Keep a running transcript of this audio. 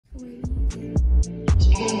Good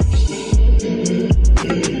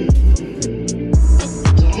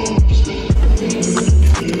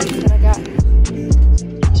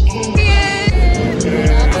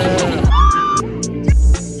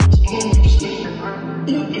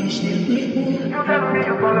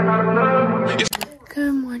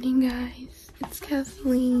morning, guys. It's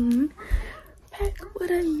Kathleen back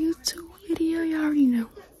with a YouTube video. You already know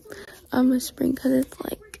I'm whispering because it's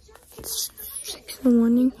like 6 in the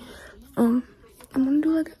morning. I'm gonna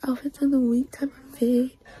do like an outfits of the week type of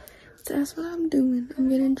vid. So that's what I'm doing. I'm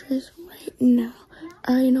getting dressed right now.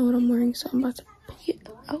 I already know what I'm wearing, so I'm about to pick it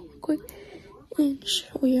out real quick and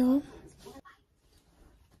show y'all.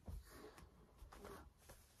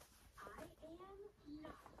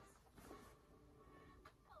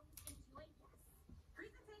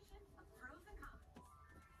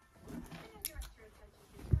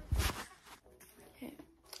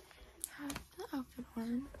 Outfit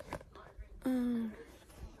on.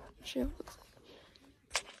 Show looks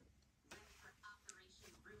like.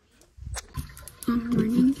 I'm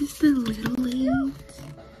running just a little late,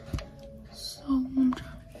 so I'm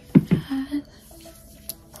trying to be fast.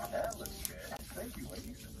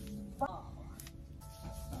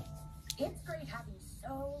 It's great having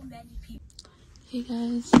so many people. Hey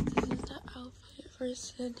guys, this is the outfit for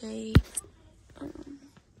today.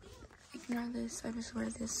 Ignore this. I just wear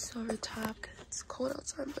this over top because it's cold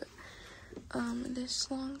outside, but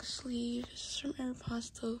this long sleeve is from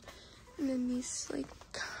Aeropostale, and then these like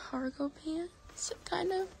cargo pants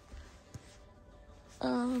kind of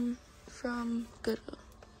from Goodwill.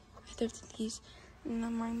 I thrifted these, and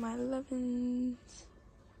I'm wearing my 11s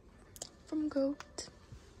from Goat.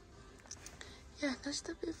 Yeah, that's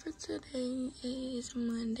the bit for today. It is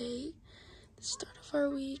Monday, the start of our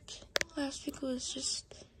week. Last week was just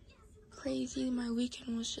crazy. My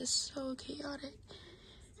weekend was just so chaotic,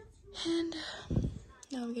 and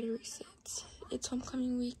now we get a reset. It's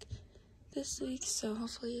homecoming week this week, so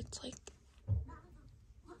hopefully it's like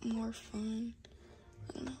more fun.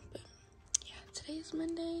 I don't know, but yeah, today is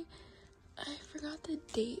Monday. I forgot the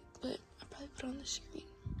date, but I'll probably put it on the screen.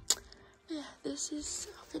 But yeah, this is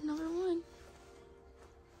outfit number 1.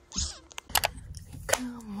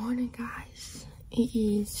 Good morning, guys. It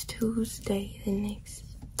is Tuesday, the next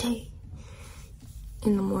day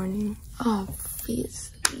in the morning,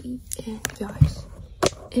 obviously. And guys,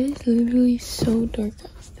 it is literally so dark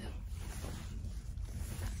out still.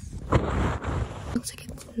 Looks like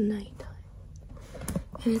it's nighttime,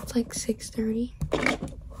 and it's like 6:30.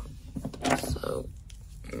 So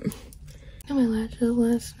I got my lashes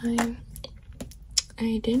last night.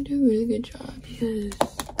 I didn't do a really good job because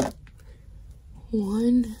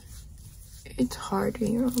 1, it's hard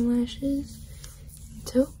doing your own lashes.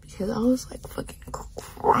 2, because I was like fucking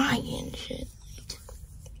crying and shit. Like,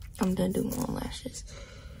 I'm done doing my own lashes.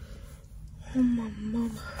 Oh my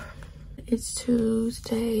mama. It's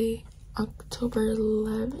Tuesday, October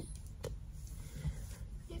 11th.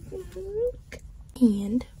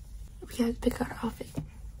 And we had to pick out an outfit.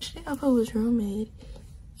 Yesterday's outfit was real mid.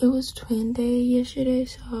 It was twin day yesterday,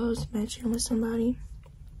 so I was matching with somebody.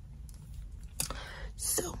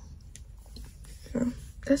 So,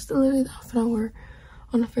 that's literally the outfit I wore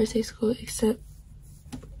on the first day of school, except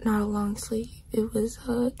not a long sleeve. It was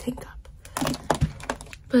a tank top.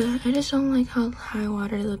 But I just don't like how high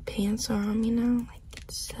water the pants are on me now. Like,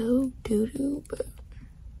 it's so doo-doo, but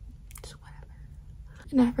it's whatever.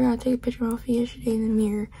 And I forgot to take a picture of me yesterday in the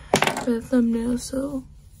mirror for the thumbnail, so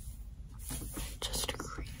just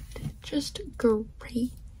great. Just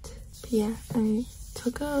great. But yeah, I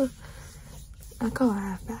took a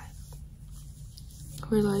half bath.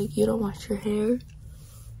 Where like, you don't wash your hair,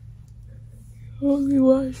 you only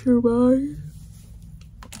wash your body.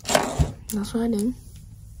 That's what I did.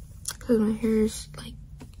 Because my hair is like,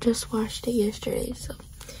 just washed it yesterday, so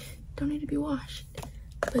don't need to be washed.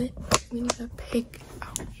 But we need to pick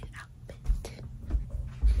out an outfit.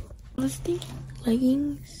 I was thinking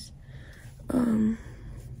leggings,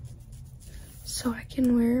 so I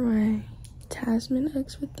can wear my Tasman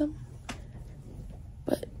Uggs with them.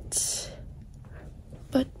 But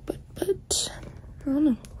I don't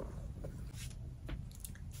know.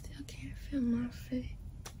 Still can't feel my fit.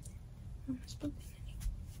 Am I supposed to be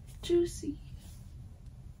juicy?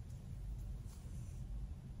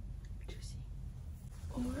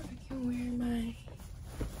 Or I can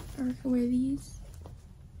wear these.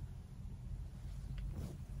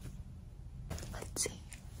 Let's see.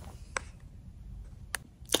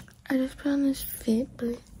 I just put on this fit,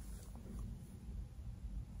 but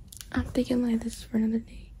I'm thinking like this is for another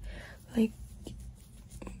day. Like,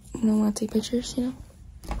 you don't want to take pictures, you know?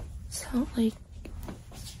 So like,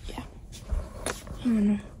 yeah. I don't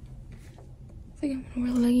know. I think I'm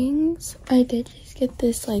gonna wear leggings. I did just get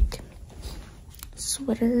this like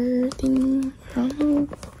sweater thing. I don't know,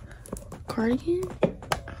 cardigan. I don't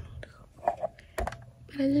know,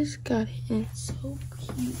 but I just got it and it's so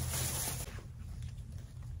cute.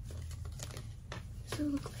 So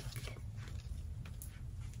look like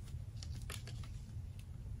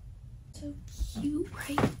so cute,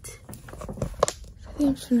 right? So I think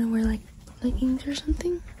I'm just gonna wear like leggings or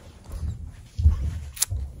something.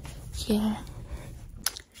 Yeah.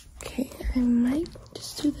 Okay, I might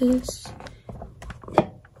just do this.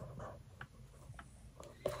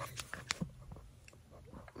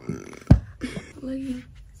 Leggings.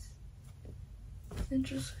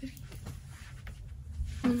 Interesting.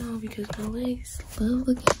 Oh no, because my legs love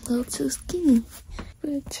looking a little too skinny. But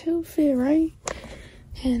it still fit, right?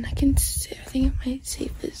 And I can say, I think I might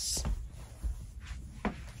save this.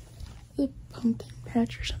 The pumpkin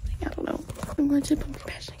patch or something. I don't know. I'm going to the pumpkin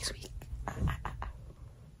patch next week.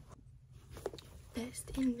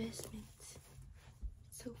 Best investments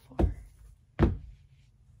so far. I love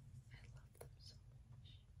them so much.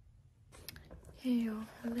 Hey y'all,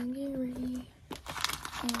 I've been getting ready.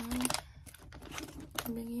 I've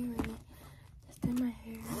been getting ready. Just did my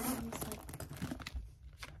hair. It's like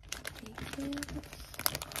pigtails.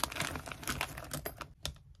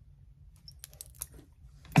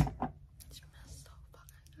 It smells so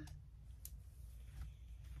fucking good.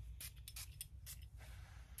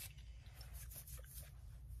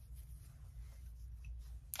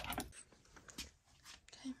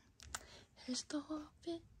 Okay, here's the whole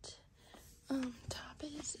outfit. Top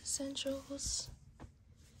is essentials.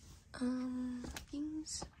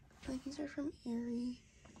 Leggings are from Aerie.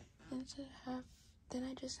 And then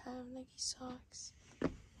I just have Nike socks.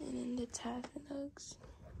 And then the Taff and Uggs.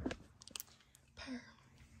 Per.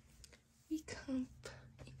 We comp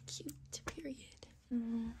and cute, period.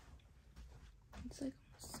 It's like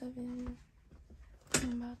 7.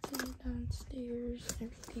 I'm about to go downstairs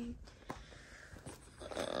and everything.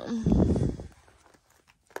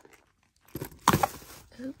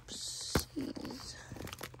 Oopsies.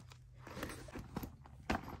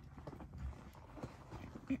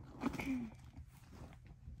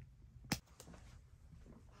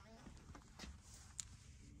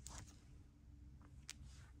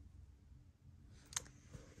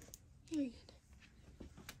 Period.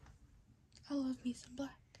 I love me some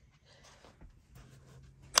black.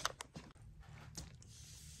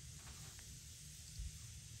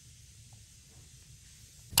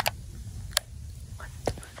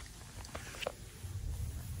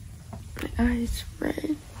 My eyes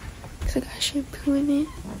red because I got shampoo in it.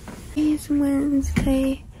 It's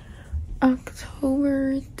Wednesday,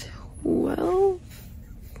 October 12th.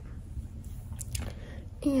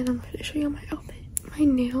 And I'm going to show you my outfit. My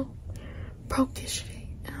nail broke yesterday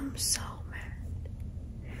and I'm so mad.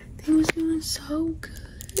 They was doing so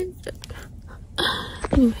good.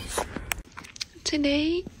 Anyways,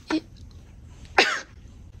 today's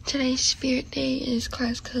spirit day is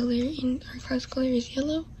class color and our class color is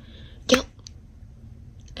yellow.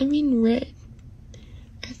 I mean red.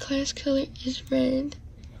 Our class color is red.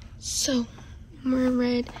 So I'm wearing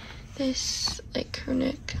red. This like crew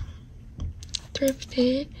neck,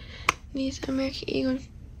 thrifted. These American Eagle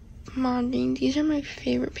modding. These are my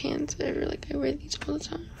favorite pants ever. Like I wear these all the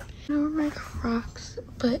time. I wear my Crocs,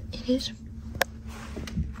 but it is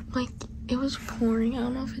like it was pouring. I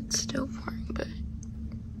don't know if it's still pouring, but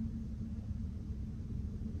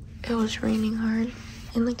it was raining hard.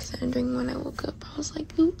 And like Saturday when I woke up, I was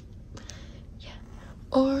like, ooh, yeah.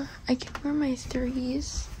 Or I could wear my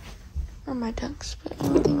threes or my dunks, but I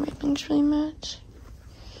don't think my dunks really match.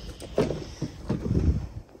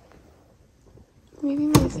 Maybe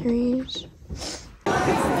my threes.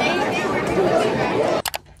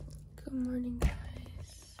 Good morning,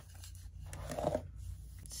 guys.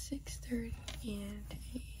 It's 6:30 and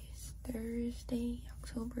it is Thursday,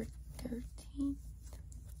 October 13th.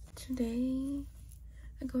 Today,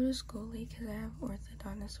 I go to school late because I have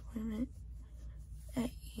orthodontist appointment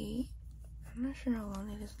at 8. I'm not sure how long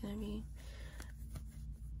it is going to be.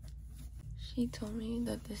 She told me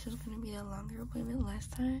that this is going to be a longer appointment.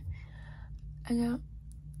 Last time, I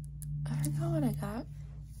forgot what I got.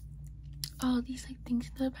 Oh, these like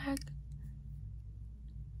things in the back.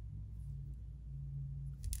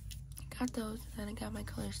 I got those and then I got my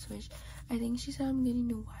color switch. I think she said I'm getting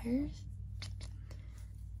new wires.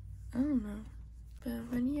 I don't know. But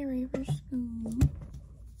when you get ready for school,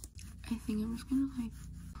 I think I'm just gonna like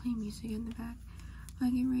play music in the back while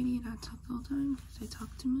I get ready and not talk the whole time because I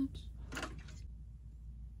talk too much.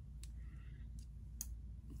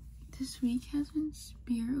 This week has been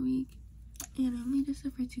Spirit Week And I only just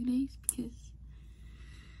up for 2 days because,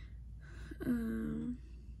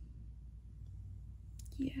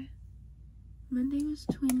 yeah. Monday was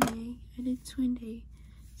twin day. I did twin day.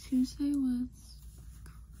 Tuesday was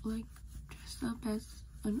like dressed up as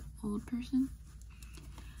an old person.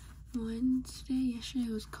 Yesterday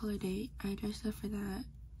was color day. I dressed up for that.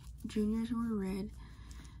 Juniors were red.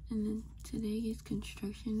 And then today is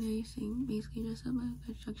construction day, so you basically dress up as a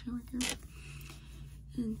construction worker.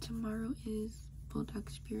 And tomorrow is Bulldog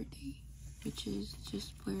Spirit Day, which is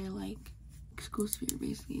just wear like school spirit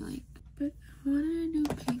basically, like. But I wanted to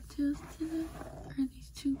do pigtails today, or these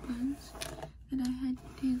 2 buns that I had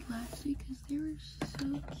did last week because they were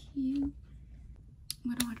so cute.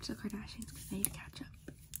 I'm gonna watch the Kardashians because I need to catch up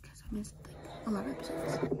because I missed like a lot of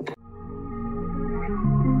episodes.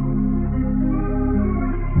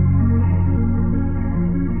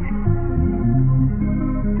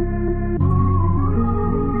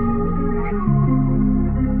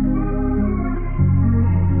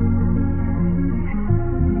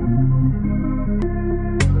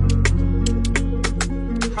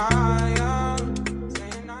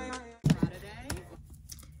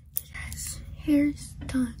 Hair's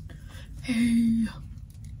done. Hey.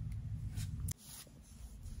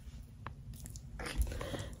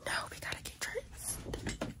 Now we gotta get dressed.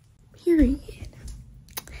 Period.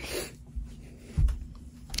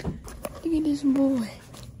 Look at this boy.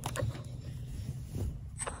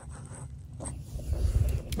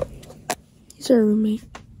 He's our roommate.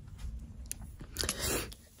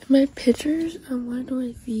 My pictures, I wanted to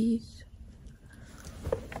wear these,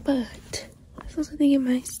 but I was also thinking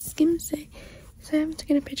my skin set. So I haven't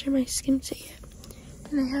taken a picture of my skin set yet.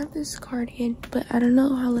 And I have this cardigan, but I don't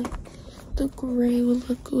know how like the gray will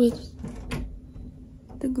look with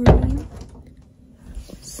the green.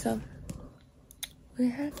 So we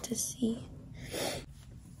have to see.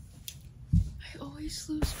 I always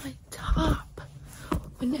lose my top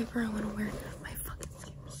whenever I want to wear my fucking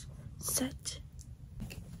skin set.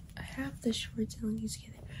 I have the shorts and leggings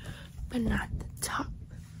together, but not the top.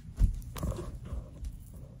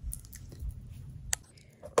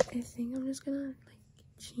 I think I'm just gonna like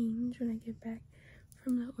change when I get back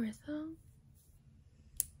from the ortho.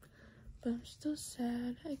 But I'm still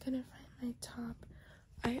sad I couldn't find my top.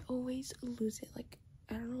 I always lose it. Like,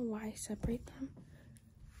 I don't know why I separate them,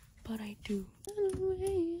 but I do.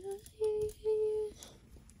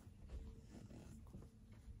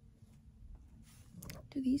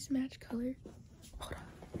 Do these match color? Hold on.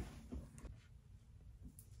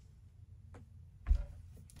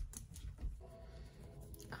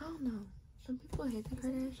 I don't know. Some people hate the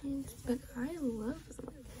Kardashians, but I love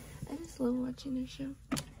them. I just love watching their show.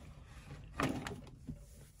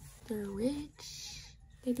 They're rich.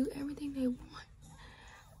 They do everything they want.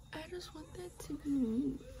 I just want that to be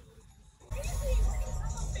me.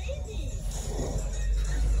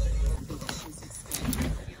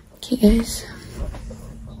 Okay, guys.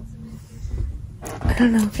 I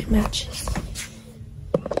don't know if it matches.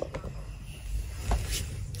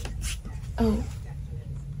 Oh.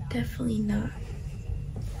 Definitely not.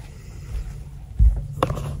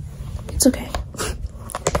 It's okay.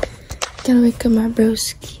 Gotta wake up my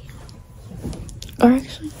broski. Or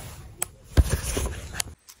actually.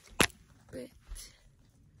 But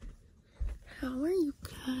how are you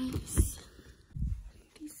guys?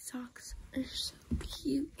 These socks are so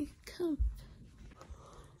cute and comfy.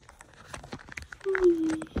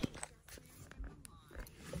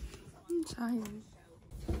 I'm tired.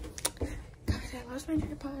 I lost my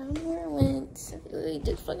tripod. I don't know where it went. I literally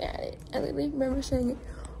just forgot it. I literally remember setting it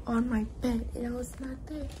on my bed and it was not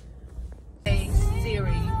there. Hey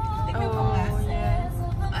Siri. Oh yes.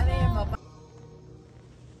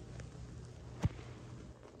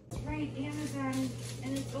 Right, Amazon,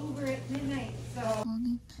 and it's over at midnight. So.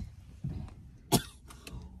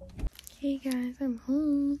 Hey guys, I'm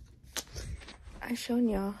home. I shown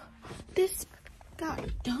y'all. This got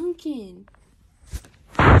Dunkin'.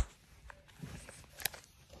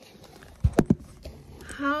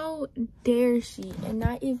 How dare she and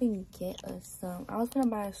not even get us some? I was gonna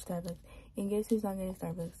buy a Starbucks, and guess who's not getting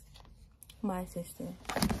Starbucks? My sister.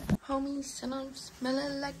 Homies, still I'm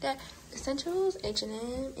smelling like that. Essentials,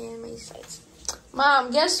 H&M, and Macy's.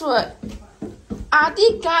 Mom, guess what?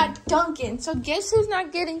 Adi got Dunkin', so guess who's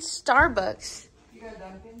not getting Starbucks? You got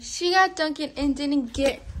Dunkin'? She got Dunkin' and didn't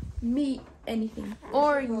get me anything.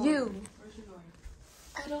 Or you. Where's she going?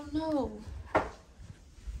 I don't know.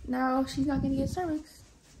 Now she's not gonna get Starbucks.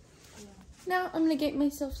 Now I'm gonna get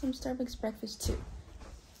myself some Starbucks breakfast too.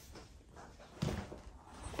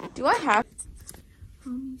 Do I have?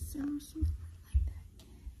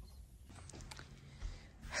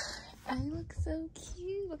 I look So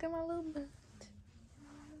cute. Look at my little butt.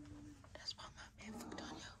 That's why my man fucked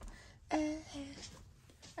on you.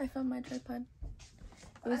 I found my tripod.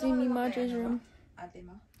 It was in Madre's room.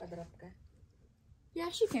 Yeah,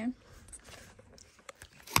 she can.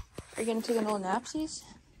 Are you gonna take a little napsies?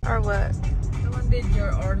 Or what? Someone did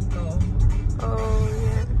your article. Oh,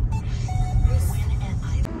 yeah.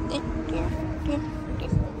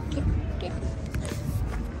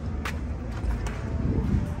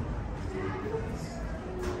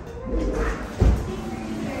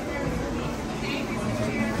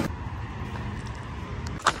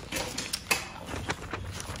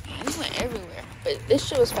 This went everywhere. But this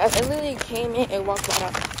shit was fast. I literally came in and walked right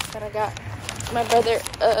out. Then I got my brother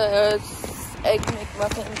egg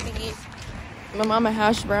McMuffin thingy. My mama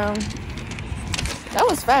hash brown. That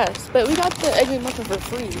was fast. But we got the egg McMuffin for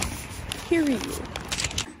free. Period.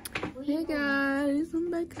 Hey guys, I'm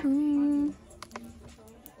back home.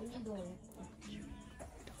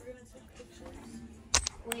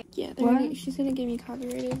 Yeah, she's gonna give me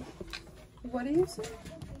copyrighted. What do you say?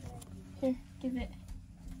 Here, give it.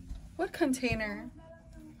 What container?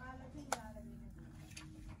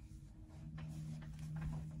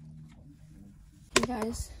 Hey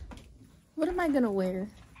guys, what am I gonna wear?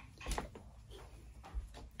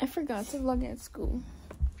 I forgot to vlog at school.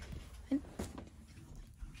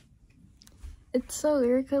 It's so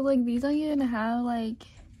weird because like these don't even have like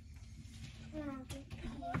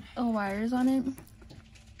wires on it.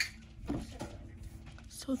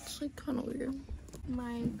 So it's like kind of weird.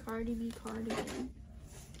 My Cardi B cardigan.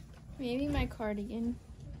 Maybe my cardigan.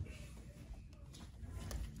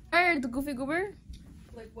 Hey, the Goofy Goober.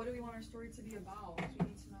 Like, what do we want our story to be about? We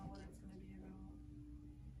need to know what it's going to be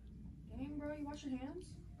about. Dang, bro, you wash your hands?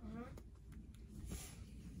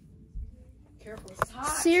 Careful, it's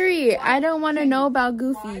hot. Siri, I don't want to know about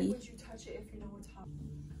Goofy. Why would you touch it if you know it's hot?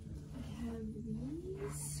 I have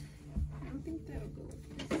these. I don't think that'll go with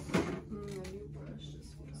this. The new brush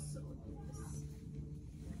just feels so nice.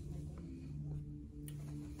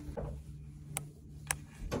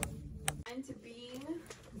 And to being.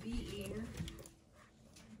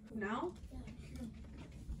 Now?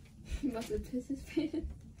 I'm about to piss his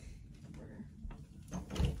pants.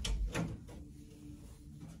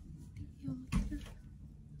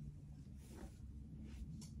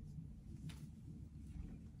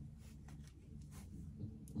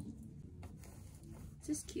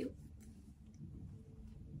 This is cute.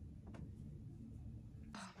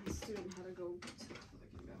 My student had to go to the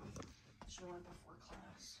bath. She went before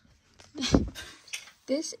class.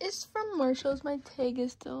 This is from Marshall's. My tag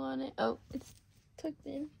is still on it. Oh, it's tucked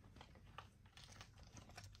in.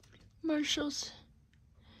 Marshall's.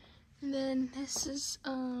 And then this is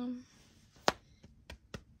I'm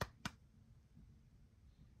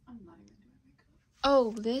not even doing makeup.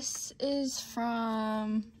 oh, this is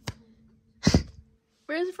from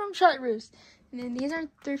where is it from? Chartreuse. And then these are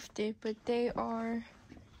thrifted, but they are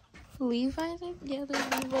Levi's, I think. Yeah,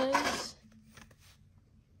 they're Levi's.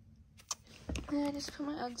 And I just put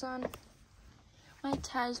my Uggs on. My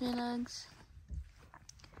Tasman Uggs.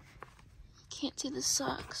 Can't see the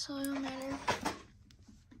socks, so it don't matter.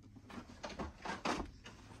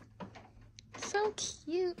 So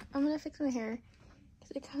cute. I'm gonna fix my hair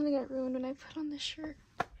because it kind of got ruined when I put on this shirt.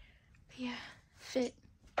 But yeah, fit.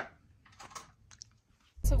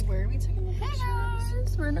 So where are we taking the pictures? Hey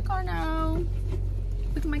guys, we're in the car now.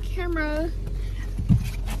 Look at my camera.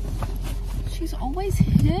 She's always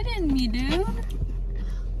hitting me, dude.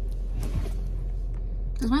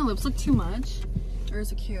 Does my lips look too much? Or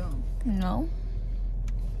is it cute? No.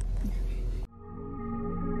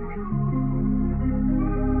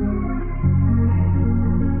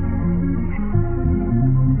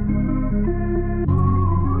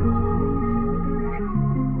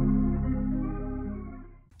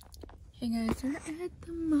 Hey guys, we're at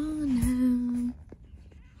the mall now.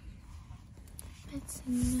 It's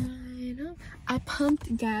 9. I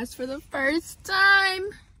pumped gas for the first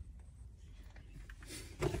time.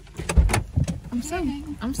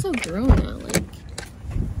 I'm so grown now, like,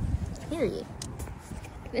 period.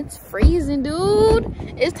 It's freezing, dude.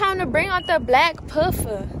 It's time to bring out the black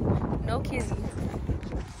puffer. No kizzy.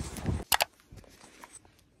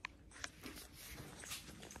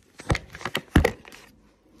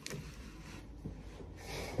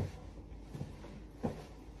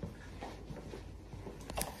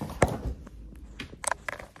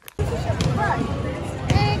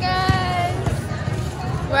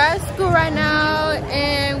 We're at school right now,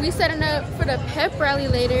 and we setting up for the pep rally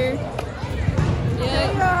later.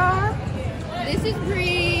 Yeah. This is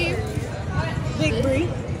Bree. Big Bree.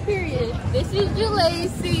 Period. This is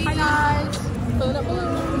Jalacy. Hi guys. Put up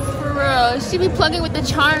balloons for real. know. She be plugging with the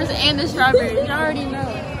charms and the strawberries. You already know.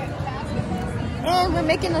 And we're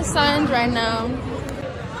making the signs right now.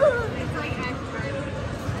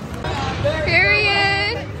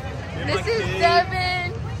 Period. This is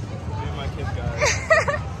Devin. My kids got it.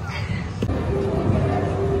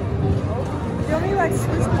 You want me like switch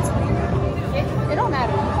between? It don't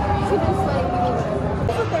matter. She just like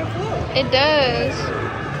it does.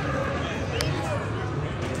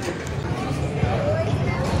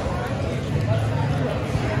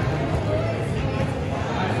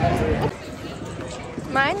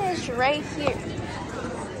 Mine is right here.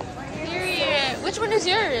 Period. Which one is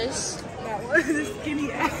yours? That one, the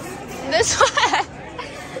skinny ass. This one.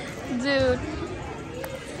 Dude.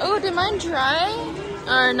 Oh, did mine dry?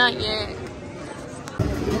 Or not yet?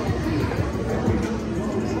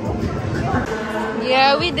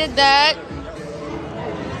 Yeah, we did that.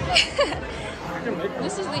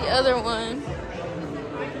 This is the other one.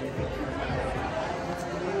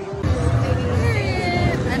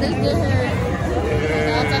 I just did her.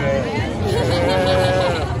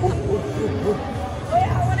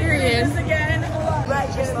 Here he is.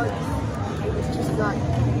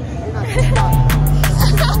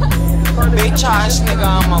 Big charge nigga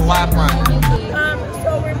on my lap run. So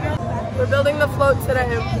we're building the float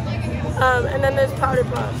today. And then there's powder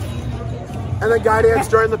puff. And then guy dance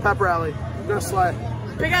during the pep rally. I'm gonna slay.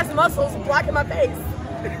 Big ass muscles blocking my face.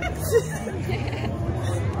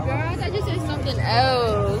 Girl, I thought you said something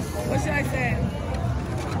else. What should I say?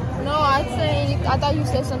 No, I thought you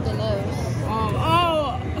said something else.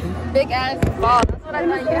 Oh. Big ass ball. That's what I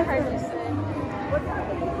thought you heard you say.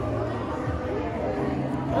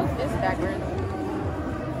 What's this background?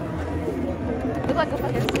 Look like a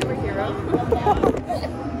fucking superhero.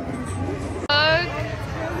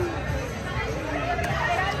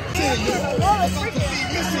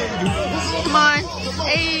 Come on.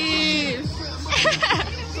 Hey.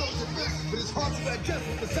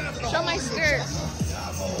 Show my skirt.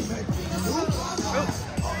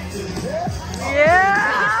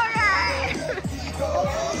 Yeah.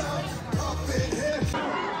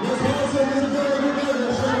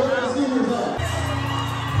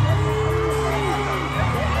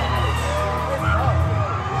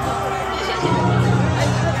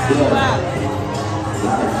 All right.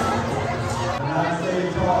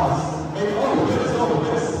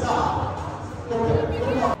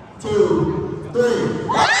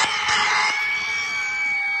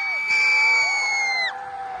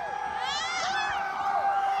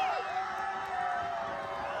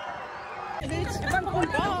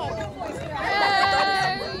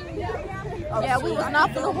 Yeah, we was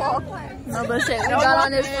not for the walk. No, but shit, we got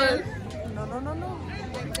on this foot. No.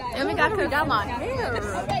 And we got my hair.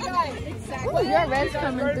 Ooh, your red's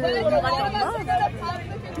coming through. Like a mug.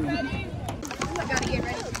 I gotta get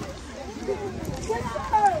ready.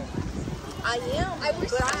 I am,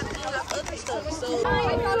 but I have to do other stuff, so I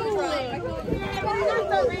gotta try.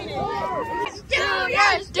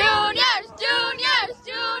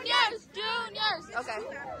 Juniors. Okay.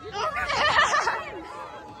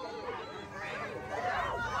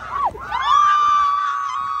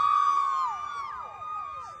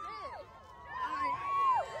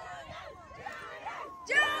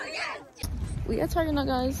 We got Target now,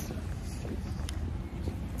 guys,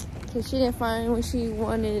 because she didn't find what she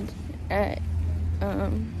wanted at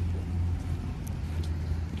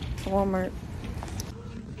Walmart.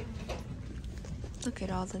 Look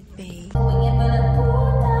at all the babe.